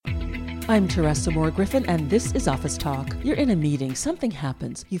I'm Teresa Moore Griffin, and this is Office Talk. You're in a meeting, something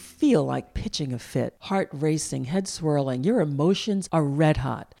happens, you feel like pitching a fit, heart racing, head swirling, your emotions are red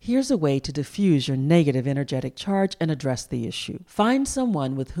hot. Here's a way to diffuse your negative energetic charge and address the issue. Find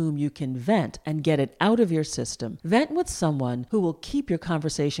someone with whom you can vent and get it out of your system. Vent with someone who will keep your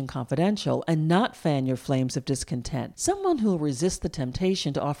conversation confidential and not fan your flames of discontent. Someone who will resist the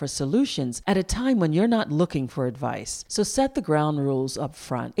temptation to offer solutions at a time when you're not looking for advice. So set the ground rules up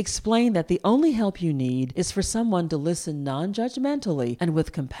front. Explain that the only help you need is for someone to listen non-judgmentally and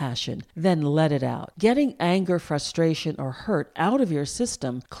with compassion. Then let it out. Getting anger, frustration, or hurt out of your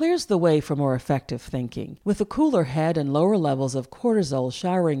system clears the way for more effective thinking. With a cooler head and lower levels of cortisol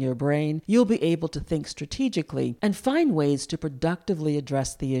showering your brain, you'll be able to think strategically and find ways to productively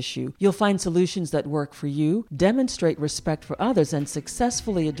address the issue. You'll find solutions that work for you, demonstrate respect for others, and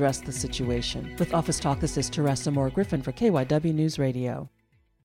successfully address the situation. With Office Talk, this is Teresa Moore Griffin for KYW News Radio.